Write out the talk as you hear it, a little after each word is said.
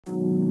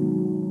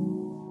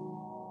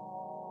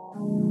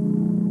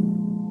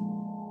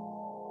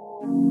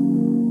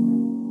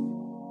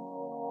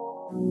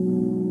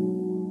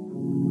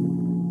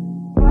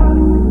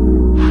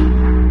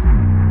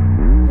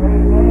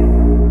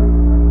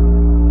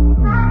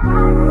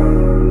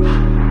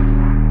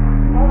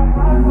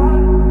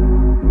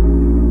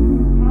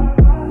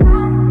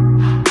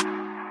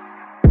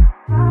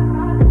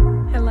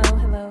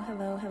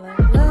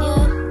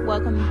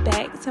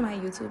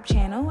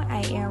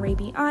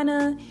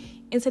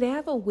and today I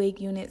have a wig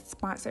unit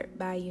sponsored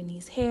by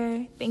Unice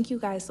Hair. Thank you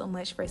guys so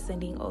much for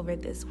sending over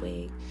this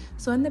wig.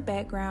 So in the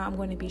background, I'm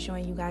going to be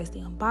showing you guys the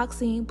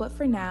unboxing, but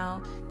for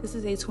now, this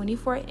is a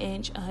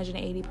 24-inch,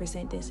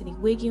 180% density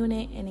wig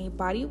unit in a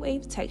body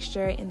wave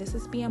texture, and this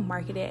is being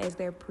marketed as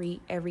their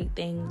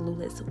pre-everything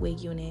glueless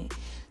wig unit.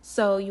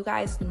 So you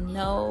guys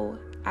know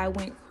I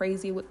went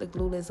crazy with the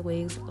glueless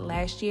wigs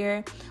last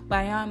year, but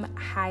I am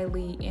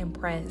highly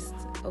impressed,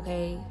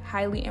 okay?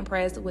 Highly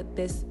impressed with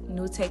this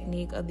new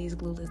technique of these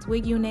glueless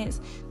wig units.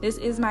 This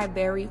is my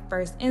very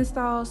first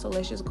install, so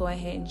let's just go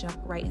ahead and jump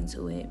right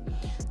into it.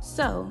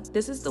 So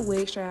this is the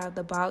wig straight out of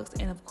the box,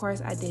 and of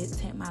course I did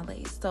tint my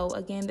lace. So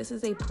again, this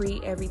is a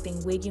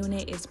pre-everything wig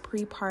unit. It's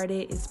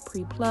pre-parted, it's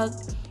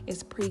pre-plucked,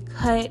 it's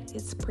pre-cut,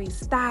 it's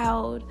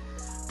pre-styled.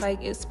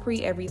 Like, it's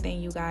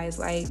pre-everything, you guys.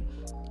 Like,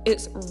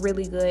 it's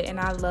really good, and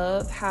I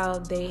love how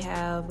they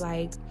have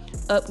like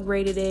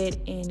upgraded it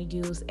and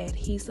used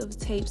adhesive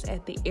tapes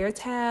at the ear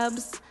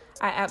tabs.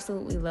 I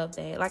absolutely love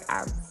that. Like,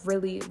 I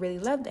really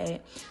love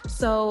that.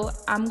 So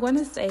I'm going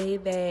to say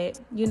that,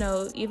 you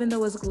know, even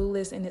though it's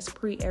glueless and it's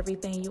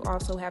pre-everything, you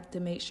also have to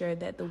make sure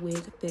that the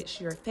wig fits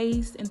your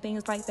face and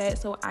things like that.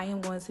 So I am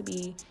going to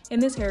be,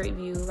 in this hair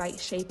review, like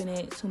shaping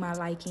it to my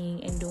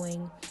liking and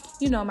doing,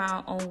 you know,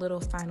 my own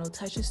little final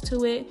touches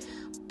to it.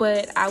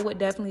 But I would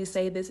definitely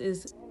say this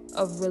is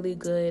a really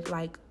good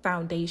like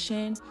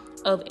foundation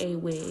of a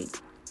wig.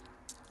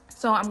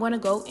 So I'm going to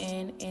go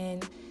in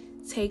and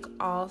take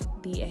off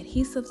the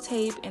adhesive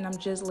tape, and I'm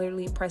just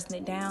literally pressing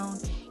it down.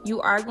 You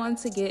are going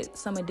to get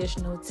some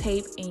additional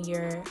tape in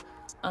your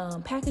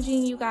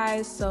packaging, you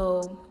guys,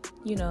 so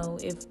you know,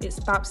 if it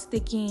stops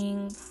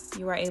sticking,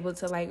 you are able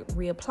to like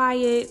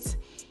reapply it,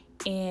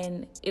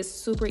 and it's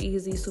super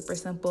easy, super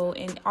simple.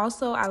 And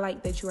also I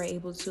like that you are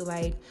able to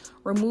like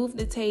remove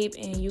the tape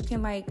and you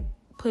can like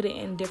put it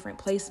in different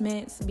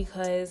placements,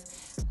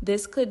 because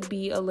this could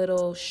be a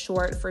little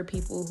short for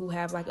people who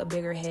have like a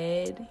bigger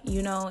head,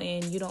 you know,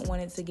 and you don't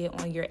want it to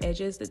get on your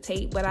edges, the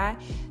tape. But I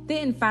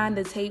didn't find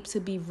the tape to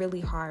be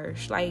really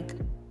harsh, like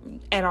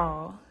at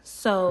all.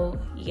 So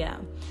yeah.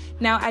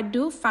 Now I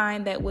do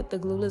find that with the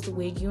glueless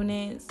wig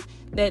units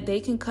that they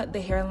can cut the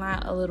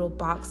hairline a little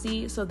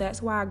boxy, so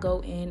that's why I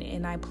go in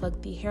and I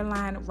plug the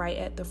hairline right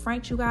at the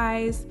front, you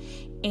guys.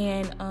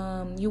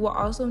 And you will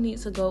also need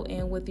to go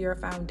in with your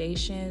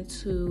foundation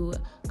to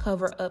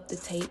cover up the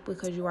tape,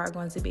 because you are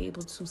going to be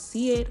able to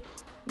see it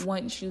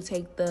once you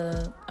take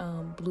the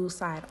blue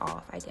side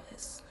off, I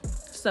guess.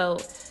 So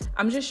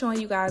I'm just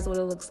showing you guys what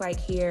it looks like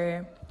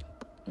here.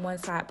 One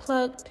side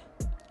plugged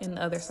and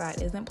the other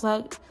side isn't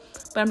plugged,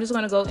 but I'm just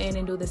going to go in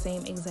and do the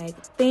same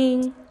exact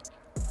thing.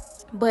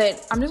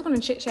 But I'm just going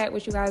to chit chat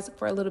with you guys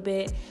for a little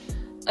bit.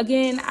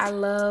 Again, I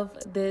love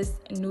this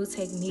new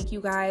technique,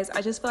 you guys.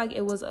 I just feel like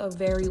it was a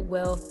very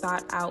well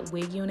thought out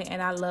wig unit,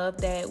 and I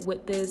love that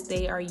with this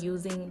they are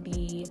using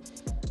the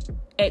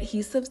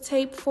adhesive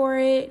tape for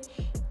it.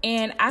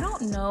 And I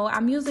don't know,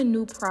 I'm using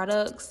new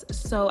products,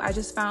 so I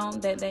just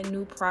found that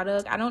new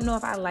product, I don't know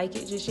if I like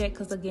it just yet,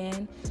 because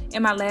again,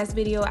 in my last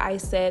video I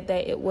said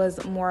that it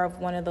was more of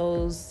one of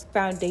those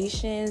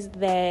foundations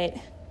that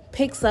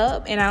picks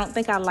up, and I don't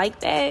think I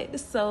like that.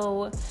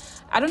 So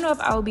I don't know if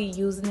I will be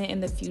using it in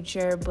the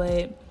future,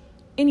 but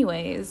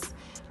anyways,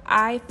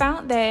 I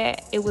found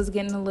that it was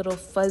getting a little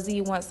fuzzy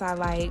once I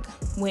like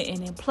went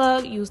in and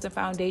plugged, used the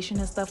foundation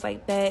and stuff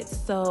like that.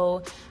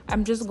 So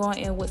I'm just going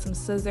in with some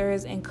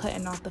scissors and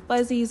cutting off the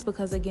fuzzies,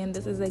 because again,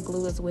 this is a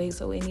glueless wig,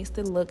 so it needs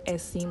to look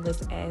as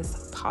seamless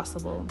as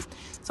possible.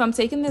 So I'm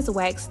taking this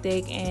wax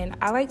stick, and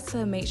I like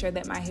to make sure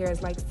that my hair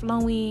is like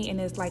flowing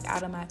and it's like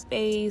out of my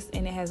face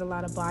and it has a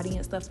lot of body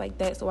and stuff like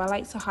that. So I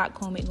like to hot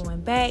comb it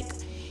going back,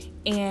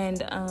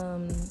 and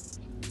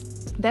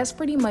that's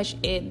pretty much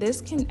it. This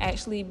can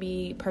actually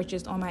be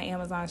purchased on my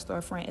Amazon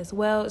storefront as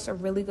well. It's a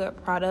really good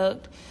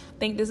product. I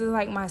think this is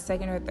like my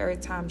second or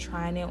third time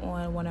trying it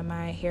on one of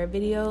my hair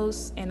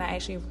videos, and I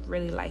actually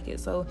really like it.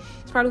 So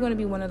it's probably going to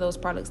be one of those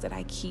products that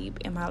I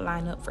keep in my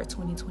lineup for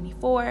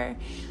 2024.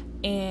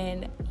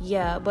 And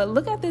yeah, but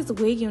look at this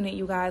wig unit,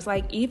 you guys.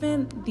 Like,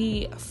 even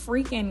the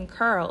freaking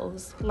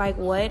curls, like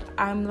what?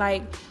 I'm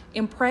like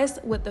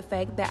impressed with the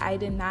fact that I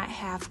did not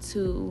have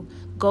to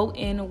go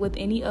in with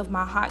any of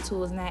my hot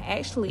tools. And I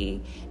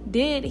actually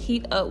did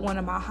heat up one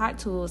of my hot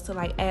tools to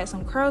like add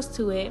some curls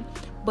to it,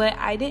 but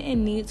I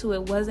didn't need to.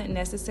 It wasn't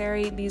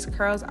necessary. These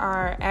curls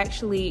are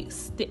actually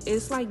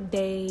it's like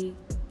day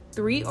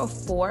 3 or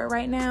 4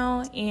 right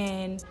now,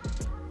 and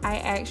I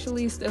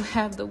actually still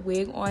have the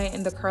wig on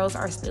and the curls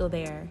are still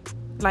there.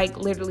 Like,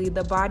 literally,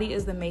 the body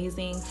is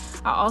amazing.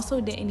 I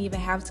also didn't even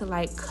have to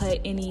like cut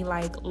any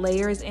like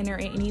layers in or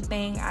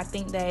anything. I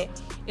think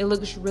that it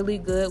looks really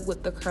good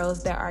with the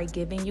curls that are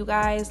giving, you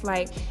guys.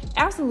 Like,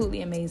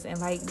 absolutely amazing.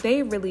 Like,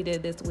 they really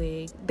did this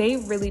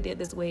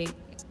wig.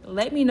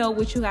 Let me know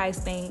what you guys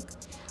think,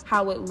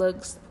 how it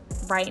looks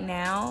right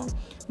now,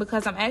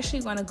 because I'm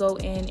actually going to go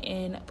in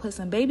and put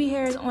some baby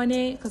hairs on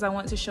it, because I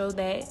want to show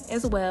that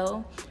as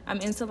well. I'm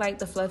into like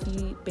the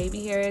fluffy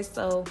baby hairs,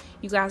 so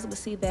you guys will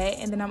see that.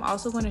 And then I'm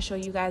also going to show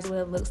you guys what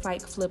it looks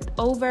like flipped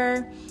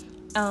over.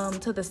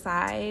 to the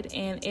side,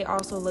 and it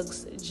also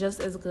looks just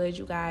as good,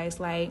 you guys.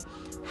 Like,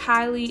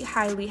 highly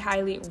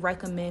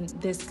recommend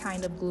this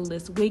kind of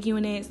glueless wig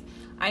units.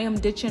 I am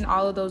ditching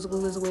all of those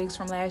glueless wigs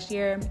from last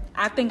year.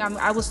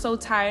 I was so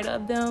tired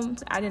of them.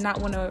 I did not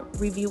want to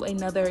review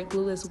another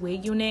glueless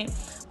wig unit,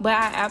 but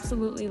I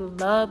absolutely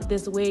love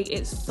this wig.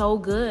 It's so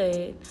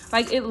good.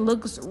 Like, it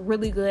looks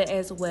really good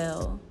as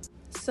well.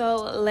 So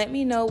let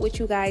me know what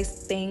you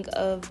guys think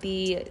of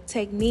the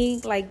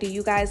technique. Like, do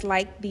you guys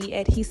like the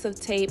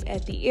adhesive tape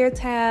at the ear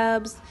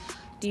tabs?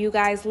 Do you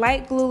guys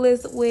like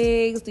glueless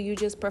wigs? Do you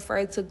just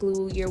prefer to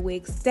glue your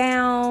wigs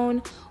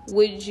down?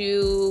 Would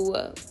you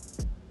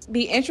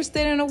be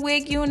interested in a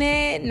wig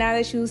unit now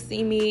that you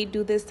see me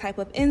do this type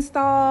of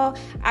install?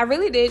 I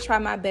really did try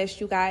my best,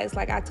 you guys.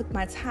 Like, I took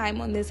my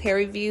time on this hair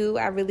review.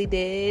 I really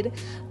did.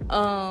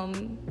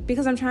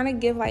 Because I'm trying to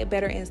give like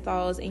better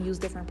installs and use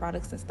different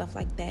products and stuff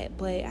like that.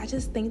 But I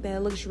just think that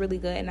it looks really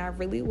good, and I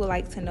really would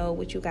like to know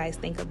what you guys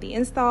think of the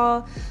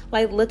install.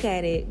 Like, look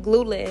at it.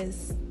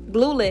 Glueless.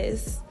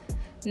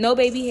 No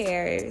baby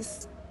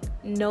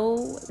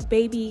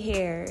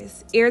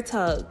hairs. Ear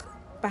tug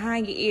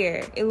behind your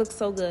ear. It looks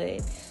so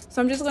good.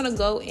 So I'm just gonna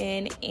go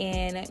in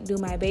and do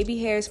my baby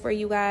hairs for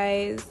you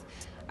guys.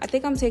 I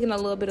think I'm taking a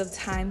little bit of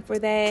time for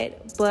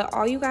that, but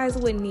all you guys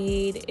would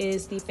need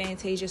is the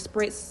Fantasia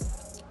Spritz,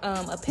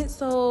 a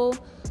pencil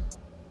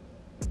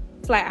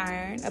flat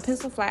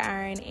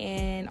iron,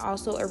 and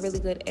also a really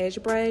good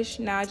edge brush.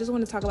 Now, I just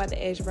want to talk about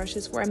the edge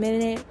brushes for a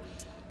minute.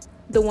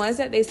 The ones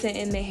that they sent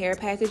in the hair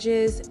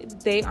packages,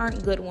 they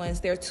aren't good ones.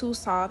 They're too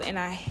soft, and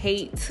I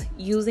hate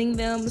using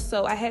them.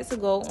 So I had to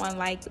go on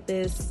like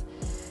this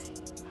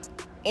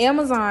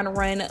Amazon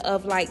run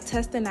of like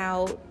testing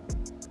out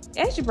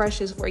edge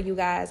brushes for you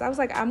guys. I was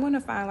like, I'm going to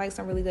find like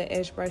some really good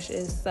edge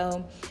brushes.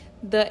 So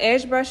the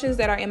edge brushes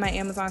that are in my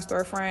Amazon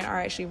storefront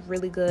are actually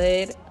really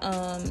good.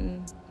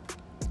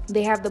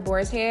 They have the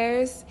boar's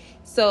hairs.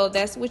 So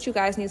that's what you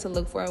guys need to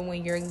look for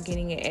when you're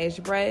getting an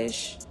edge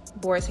brush.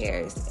 Boar's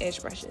hairs,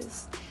 edge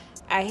brushes.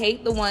 I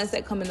hate the ones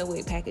that come in the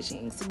wig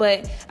packagings,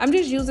 but I'm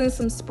just using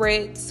some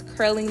spritz,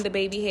 curling the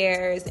baby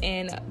hairs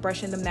and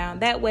brushing them down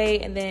that way.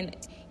 And then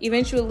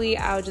eventually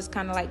I'll just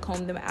kind of like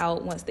comb them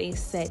out once they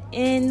set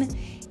in.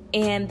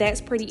 And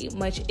that's pretty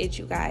much it,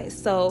 you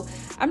guys. So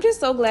I'm just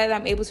so glad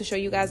I'm able to show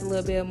you guys a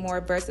little bit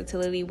more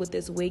versatility with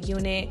this wig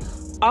unit.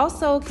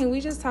 Also, can we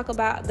just talk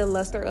about the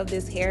luster of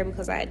this hair,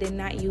 because I did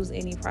not use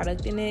any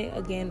product in it.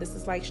 Again, this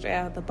is like straight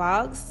out of the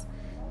box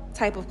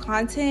type of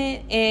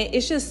content, and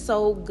it's just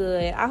so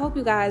good. I hope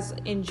you guys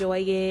enjoy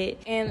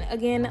it. And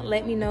again,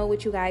 let me know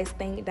what you guys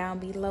think down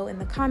below in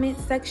the comment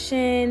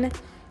section.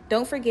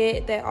 Don't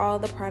forget that all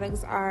the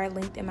products are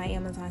linked in my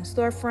Amazon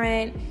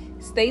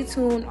storefront. Stay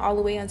tuned all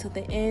the way until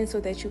the end so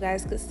that you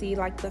guys could see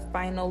like the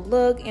final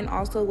look, and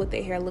also what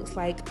the hair looks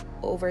like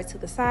over to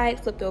the side,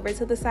 flipped over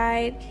to the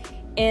side.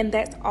 And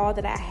that's all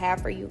that I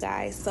have for you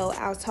guys. So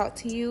I'll talk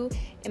to you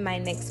in my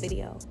next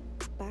video.